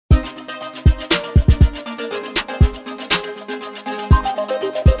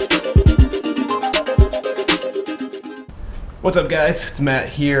What's up, guys? It's Matt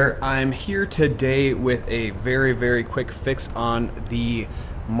here. I'm here today with a very quick fix on the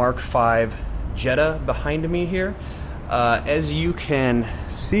Mark V Jetta behind me here. As you can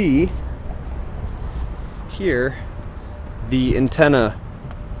see here, the antenna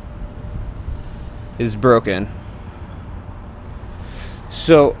is broken.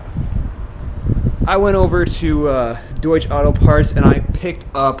 So I went over to Deutsch Auto Parts and I picked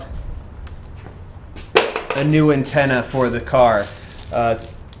up a new antenna for the car. It's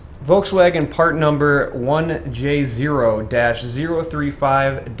Volkswagen part number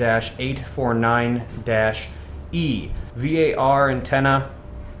 1J0-035-849-E VAR antenna.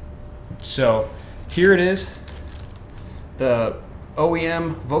 So here it is, the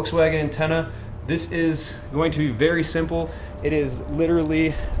OEM Volkswagen antenna. This is going to be very simple. It is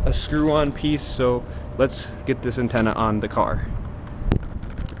literally a screw-on piece, so let's get this antenna on the car.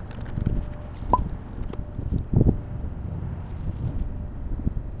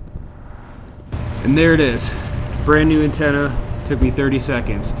 And there it is, brand new antenna. Took me 30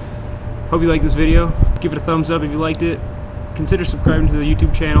 seconds. Hope you liked this video. Give it a thumbs up if you liked it. Consider subscribing to the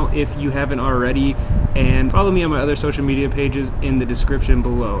YouTube channel if you haven't already, and follow me on my other social media pages in the description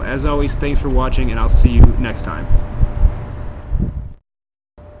below. As always, thanks for watching, and I'll see you next time.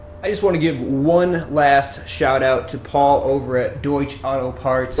 I just want to give one last shout out to Paul over at Deutsch Auto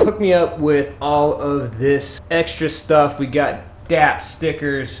Parts. Hooked me up with all of this extra stuff. We got DAP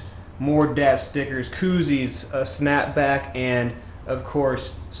stickers, more DAP stickers, koozies, a snapback, and of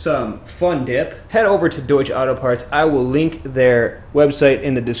course some fun dip. Head over to Deutsch Auto Parts. I will link their website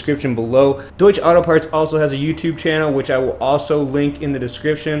in the description below. Deutsch Auto Parts also has a YouTube channel, which I will also link in the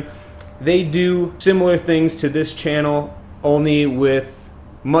description. They do similar things to this channel, only with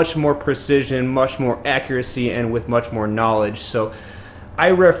much more precision, much more accuracy, and with much more knowledge. So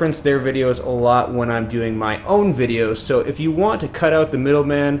I reference their videos a lot when I'm doing my own videos, so if you want to cut out the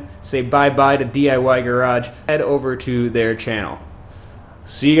middleman, say bye-bye to DIY Garage, head over to their channel.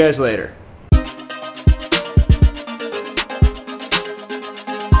 See you guys later.